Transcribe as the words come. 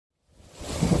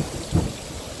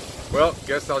Well,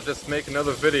 guess I'll just make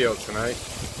another video tonight.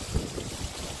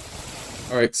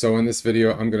 Alright, so in this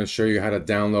video I'm going to show you how to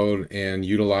download and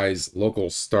utilize local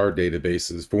star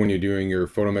databases for when you're doing your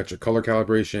photometric color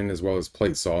calibration as well as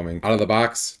plate solving. Out of the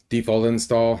box, default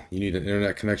install, you need an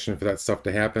internet connection for that stuff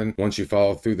to happen. Once you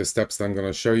follow through the steps that I'm going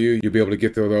to show you, you'll be able to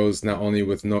get through those not only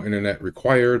with no internet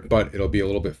required, but it'll be a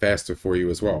little bit faster for you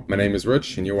as well. My name is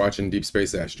Rich and you're watching Deep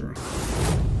Space Astro.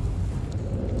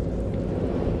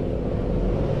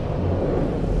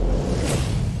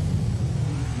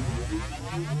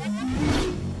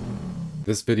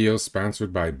 This video is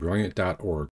sponsored by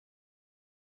Brilliant.org.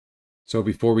 So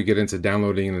before we get into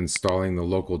downloading and installing the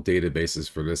local databases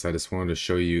for this, I just wanted to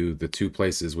show you the two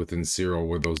places within Siril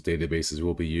where those databases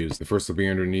will be used. The first will be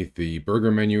underneath the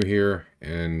burger menu here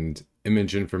and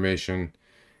image information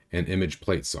and image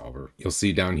plate solver. You'll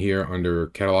see down here under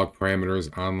catalog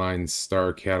parameters, online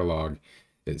star catalog,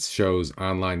 it shows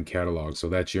online catalog. So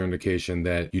that's your indication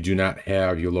that you do not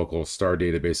have your local star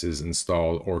databases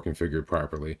installed or configured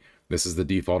properly. This is the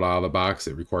default out of the box.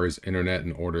 It requires internet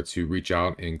in order to reach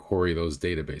out and query those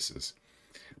databases.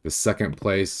 The second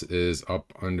place is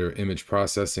up under image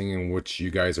processing, in which you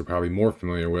guys are probably more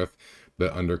familiar with,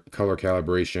 but under color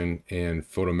calibration and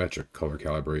photometric color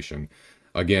calibration.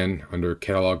 Again, under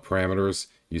catalog parameters,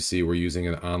 you see we're using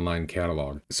an online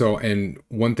catalog. So, and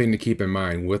one thing to keep in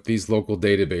mind, with these local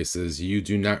databases, you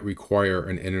do not require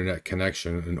an internet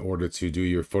connection in order to do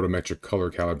your photometric color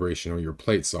calibration or your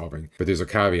plate solving. But there's a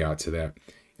caveat to that.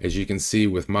 As you can see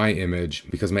with my image,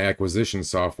 because my acquisition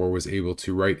software was able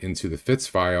to write into the FITS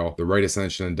file the right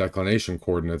ascension and declination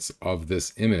coordinates of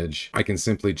this image, I can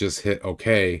simply just hit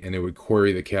OK and it would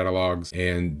query the catalogs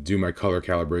and do my color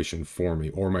calibration for me,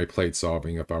 or my plate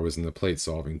solving if I was in the plate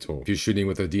solving tool. If you're shooting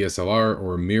with a DSLR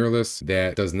or a mirrorless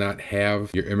that does not have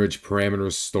your image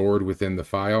parameters stored within the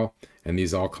file, and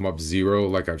these all come up 0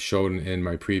 like I've shown in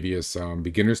my previous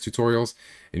beginners tutorials,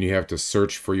 and you have to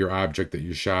search for your object that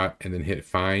you shot and then hit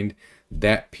find,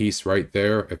 that piece right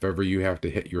there, if ever you have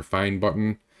to hit your find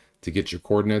button to get your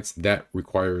coordinates, that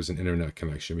requires an internet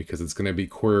connection because it's going to be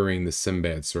querying the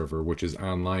Simbad server, which is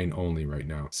online only right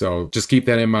now. So just keep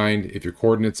that in mind. If your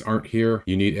coordinates aren't here,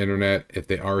 you need internet. If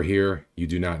they are here, you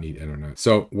do not need internet.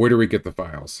 So where do we get the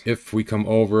files? If we come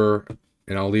over,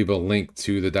 and I'll leave a link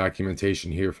to the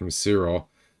documentation here from Siril,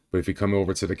 but if you come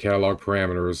over to the catalog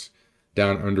parameters,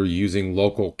 down under using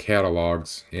local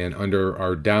catalogs and under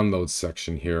our downloads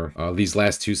section here, these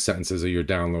last two sentences are your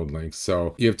download links.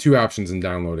 So you have two options in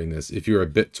downloading this. If you're a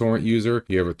BitTorrent user,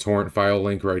 you have a torrent file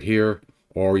link right here,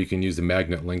 or you can use the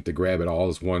magnet link to grab it all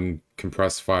as one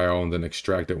compressed file and then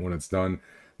extract it when it's done.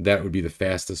 That would be the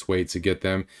fastest way to get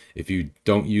them. If you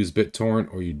don't use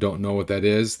BitTorrent or you don't know what that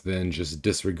is, then just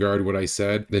disregard what I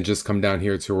said. Then just come down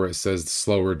here to where it says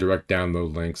slower direct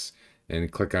download links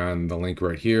and click on the link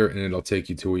right here, and it'll take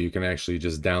you to where you can actually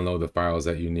just download the files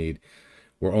that you need.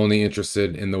 We're only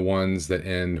interested in the ones that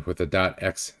end with a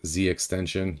 .xz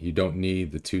extension. You don't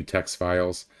need the two text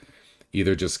files.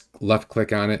 Either just left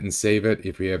click on it and save it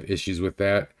if you have issues with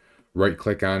that. Right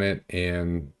click on it,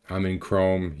 and I'm in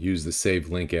Chrome, use the save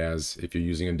link as. If you're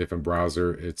using a different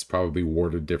browser, it's probably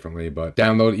worded differently, but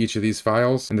download each of these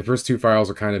files. And the first two files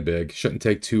are kind of big. Shouldn't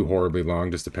take too horribly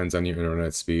long, just depends on your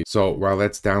internet speed. So while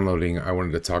that's downloading, I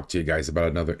wanted to talk to you guys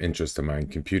about another interest of mine,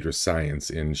 computer science,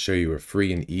 and show you a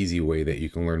free and easy way that you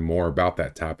can learn more about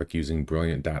that topic using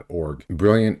Brilliant.org.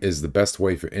 Brilliant is the best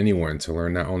way for anyone to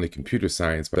learn not only computer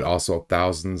science, but also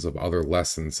thousands of other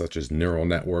lessons such as neural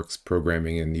networks,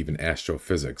 programming, and even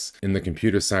astrophysics. In the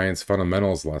computer science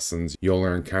fundamentals lessons, you'll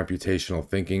learn computational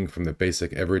thinking from the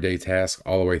basic everyday task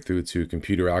all the way through to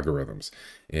computer algorithms.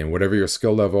 And whatever your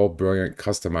skill level, Brilliant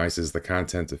customizes the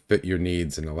content to fit your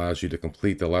needs and allows you to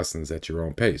complete the lessons at your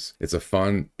own pace. It's a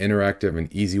fun, interactive, and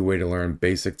easy way to learn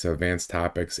basic to advanced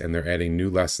topics, and they're adding new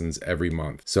lessons every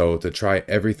month. So to try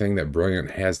everything that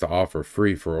Brilliant has to offer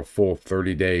free for a full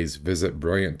 30 days, visit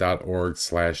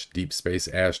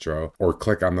brilliant.org/deepspaceastro or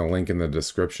click on the link in the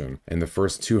description. And the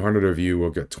first 200 of you will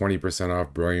get 20%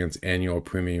 off Brilliant's annual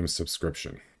premium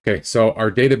subscription. Okay, so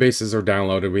our databases are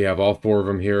downloaded. We have all four of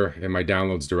them here in my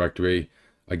downloads directory.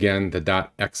 Again, the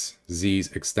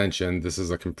 .xz extension, this is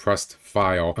a compressed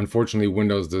file. Unfortunately,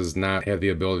 Windows does not have the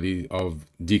ability of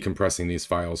decompressing these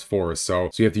files for us. So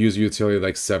you have to use a utility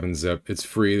like 7-zip. It's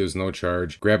free, there's no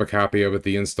charge. Grab a copy of it.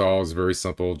 The install is very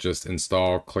simple. Just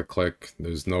install, click, click.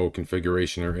 There's no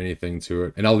configuration or anything to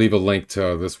it. And I'll leave a link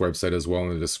to this website as well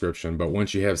in the description. But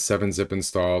once you have 7-zip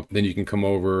installed, then you can come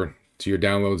over to your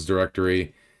downloads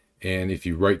directory. And if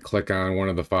you right click on one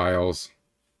of the files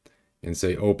and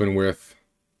say open with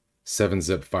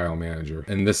 7-zip file manager,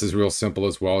 and this is real simple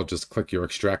as well, just click your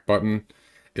extract button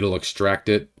It'll extract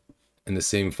it in the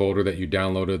same folder that you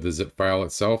downloaded the zip file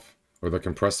itself or the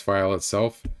compressed file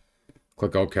itself.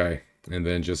 Click OK, and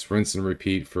then just rinse and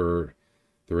repeat for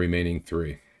the remaining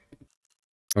 3.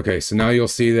 Okay, so now you'll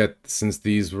see that since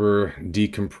these were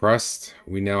decompressed,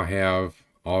 we now have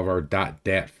all of our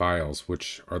 .dat files,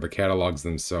 which are the catalogs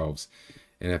themselves.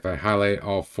 And if I highlight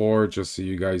all 4, just so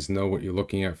you guys know what you're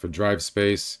looking at for drive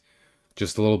space,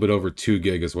 just a little bit over 2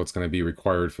 gig is what's going to be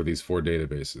required for these 4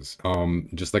 databases.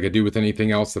 Just like I do with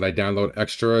anything else that I download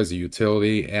extra as a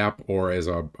utility app or as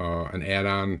an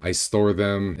add-on, I store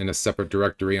them in a separate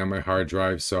directory on my hard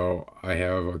drive. So I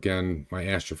have, again, my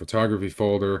astrophotography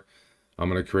folder. I'm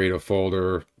going to create a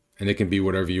folder, and it can be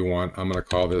whatever you want. I'm going to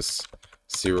call this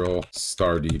Siril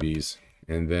Star DBs.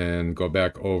 And then go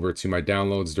back over to my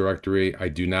downloads directory. I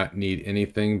do not need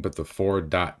anything but the 4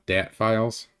 .dat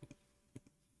files.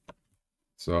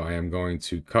 So I am going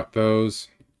to cut those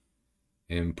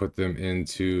and put them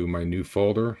into my new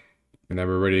folder. And then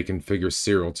we're ready to configure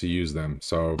Siril to use them.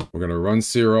 So we're going to run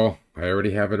Siril. I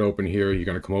already have it open here. You're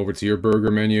going to come over to your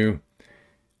burger menu,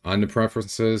 on the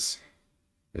preferences,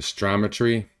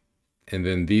 astrometry, and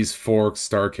then these 4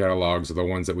 star catalogs are the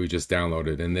ones that we just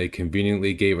downloaded, and they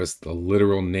conveniently gave us the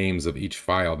literal names of each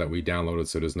file that we downloaded,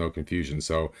 so there's no confusion.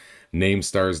 So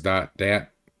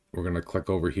namestars.dat, we're going to click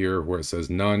over here where it says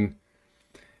none,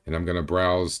 and I'm going to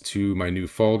browse to my new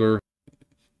folder,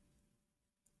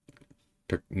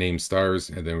 pick name stars,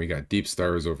 and then we got deep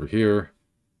stars over here.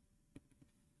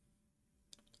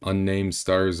 Unnamed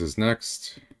stars is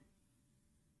next,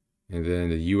 and then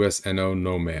the USNO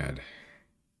Nomad.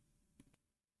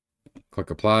 Click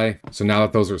apply. So now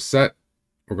that those are set,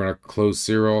 we're going to close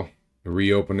Siril,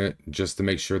 reopen it just to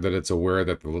make sure that it's aware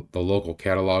that the local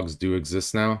catalogs do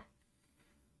exist now.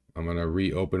 I'm going to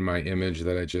reopen my image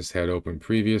that I just had open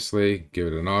previously, give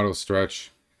it an auto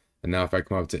stretch. And now if I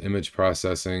come up to image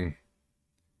processing,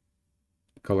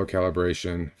 color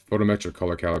calibration, photometric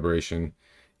color calibration,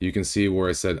 you can see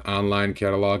where it said online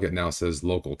catalog, it now says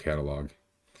local catalog.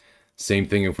 Same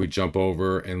thing if we jump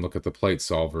over and look at the plate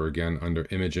solver again under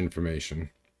image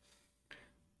information. It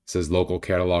says local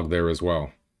catalog there as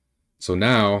well. So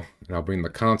now, and I'll bring the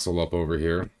console up over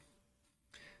here.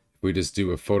 If we just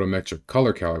do a photometric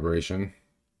color calibration,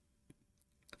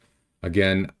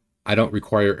 again, I don't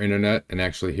require internet, and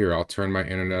actually here, I'll turn my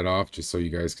internet off just so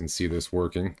you guys can see this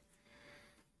working.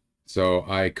 So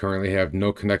I currently have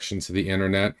no connection to the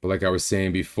internet, but like I was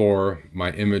saying before,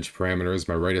 my image parameters,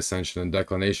 my right ascension and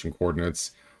declination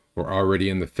coordinates were already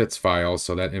in the FITS file,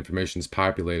 so that information is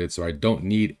populated, so I don't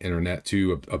need internet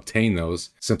to obtain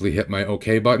those. Simply hit my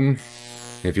OK button.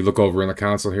 And if you look over in the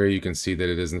console here, you can see that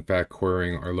it is in fact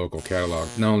querying our local catalog.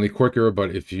 Not only quicker,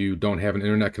 but if you don't have an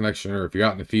internet connection, or if you're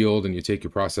out in the field and you take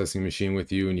your processing machine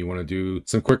with you and you want to do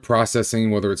some quick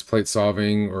processing, whether it's plate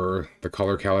solving or the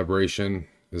color calibration,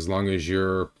 as long as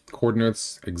your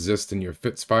coordinates exist in your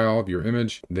FITS file of your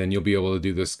image, then you'll be able to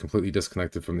do this completely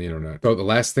disconnected from the internet. So the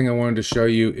last thing I wanted to show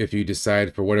you, if you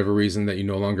decide for whatever reason that you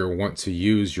no longer want to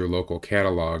use your local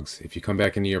catalogs, if you come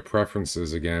back into your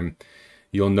preferences again,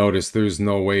 you'll notice there's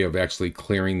no way of actually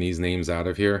clearing these names out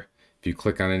of here. If you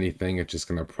click on anything, it's just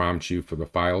going to prompt you for the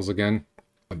files again.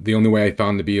 The only way I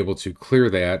found to be able to clear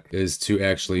that is to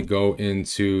actually go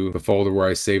into the folder where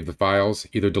I saved the files,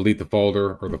 either delete the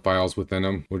folder or the files within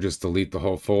them. We'll just delete the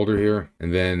whole folder here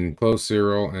and then close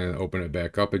Siril and open it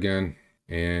back up again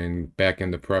and back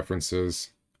into preferences.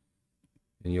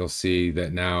 And you'll see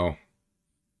that now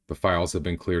the files have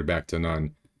been cleared back to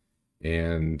none.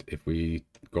 And if we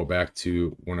go back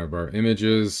to one of our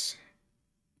images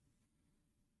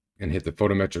and hit the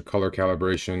photometric color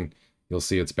calibration, you'll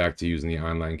see it's back to using the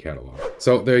online catalog.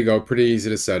 So there you go, pretty easy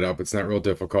to set up. It's not real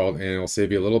difficult, and it'll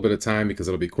save you a little bit of time because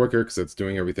it'll be quicker because it's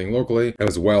doing everything locally,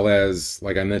 as well as,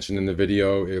 like I mentioned in the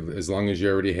video, as long as you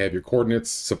already have your coordinates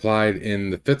supplied in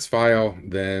the FITS file,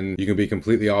 then you can be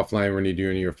completely offline when you're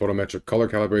doing your photometric color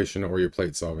calibration or your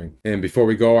plate solving. And before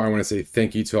we go, I want to say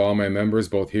thank you to all my members,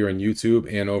 both here on YouTube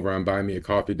and over on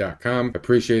buymeacoffee.com. I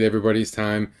appreciate everybody's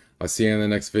time. I'll see you in the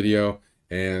next video,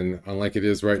 and unlike it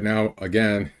is right now,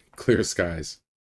 again, clear skies.